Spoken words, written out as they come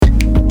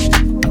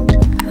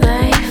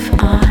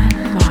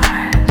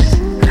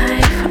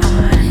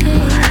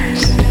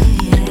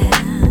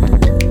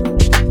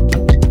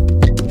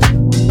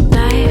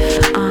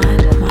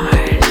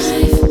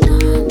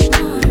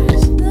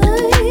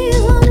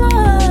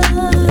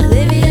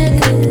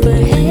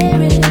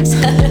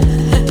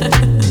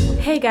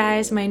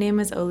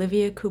is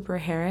Olivia Cooper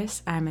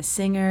Harris. I'm a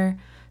singer,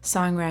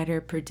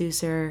 songwriter,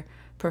 producer,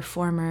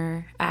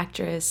 performer,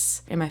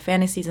 actress. In my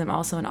fantasies, I'm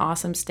also an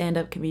awesome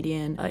stand-up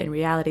comedian. In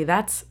reality,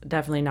 that's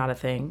definitely not a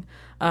thing.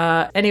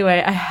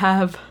 Anyway, I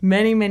have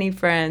many, many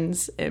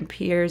friends and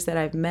peers that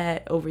I've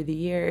met over the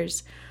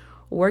years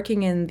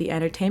working in the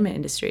entertainment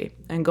industry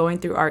and going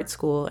through art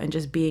school and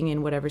just being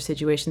in whatever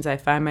situations I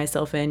find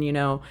myself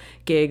in,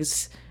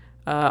 gigs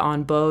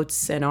on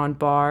boats and on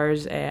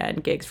bars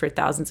and gigs for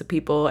thousands of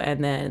people,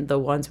 and then the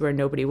ones where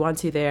nobody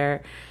wants you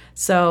there.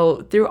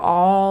 So through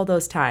all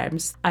those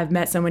times, I've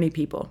met so many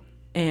people.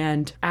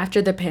 And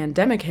after the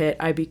pandemic hit,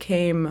 I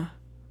became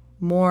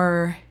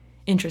more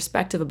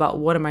introspective about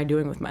what am I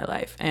doing with my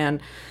life.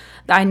 And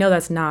I know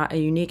that's not a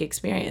unique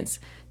experience.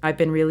 I've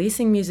been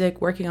releasing music,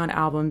 working on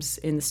albums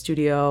in the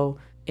studio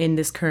in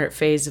this current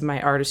phase of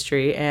my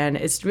artistry, and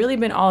it's really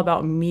been all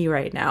about me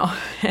right now.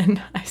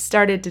 And I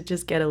started to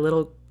just get a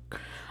little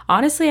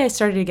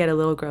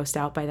grossed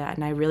out by that,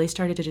 and I really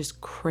started to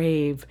just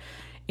crave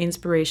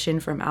inspiration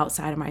from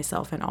outside of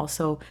myself, and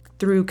also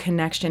through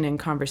connection and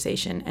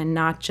conversation, and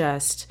not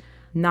just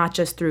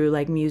through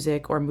like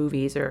music or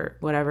movies or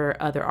whatever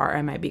other art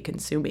I might be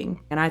consuming.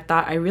 And I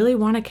thought I really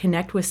want to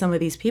connect with some of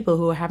these people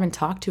who I haven't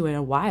talked to in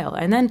a while,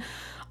 and then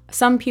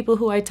some people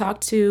who I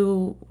talk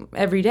to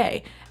every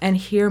day, and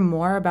hear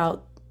more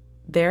about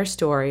their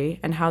story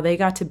and how they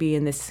got to be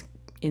in this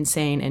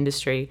insane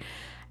industry,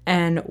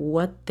 and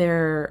what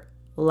their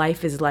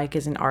life is like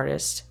as an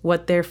artist,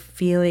 what they're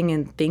feeling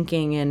and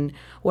thinking, and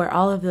where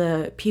all of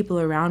the people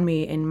around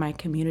me in my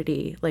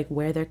community, like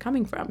where they're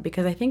coming from,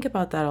 because I think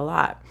about that a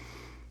lot.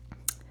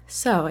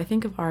 So I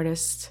think of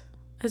artists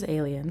as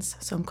aliens.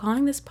 So I'm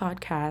calling this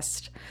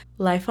podcast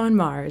Life on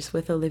Mars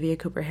with Olivia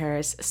Cooper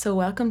Harris. So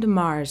welcome to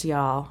Mars,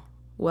 y'all.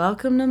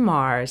 Welcome to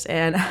Mars.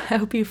 And I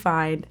hope you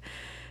find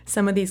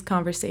some of these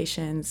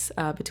conversations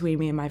between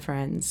me and my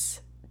friends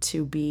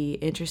to be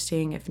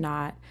interesting, if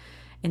not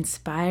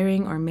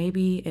inspiring, or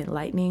maybe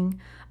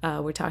enlightening.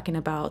 We're talking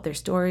about their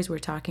stories. We're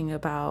talking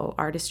about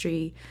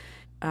artistry.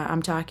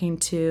 I'm trying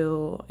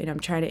to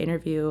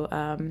interview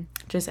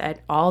just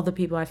at all the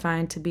people I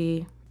find to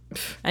be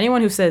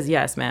anyone who says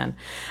yes, man.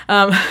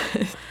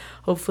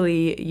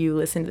 Hopefully you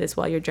listen to this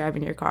while you're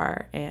driving your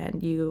car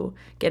and you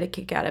get a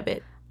kick out of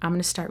it. I'm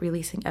going to start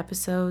releasing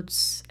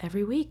episodes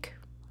every week.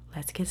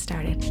 Let's get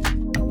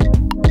started.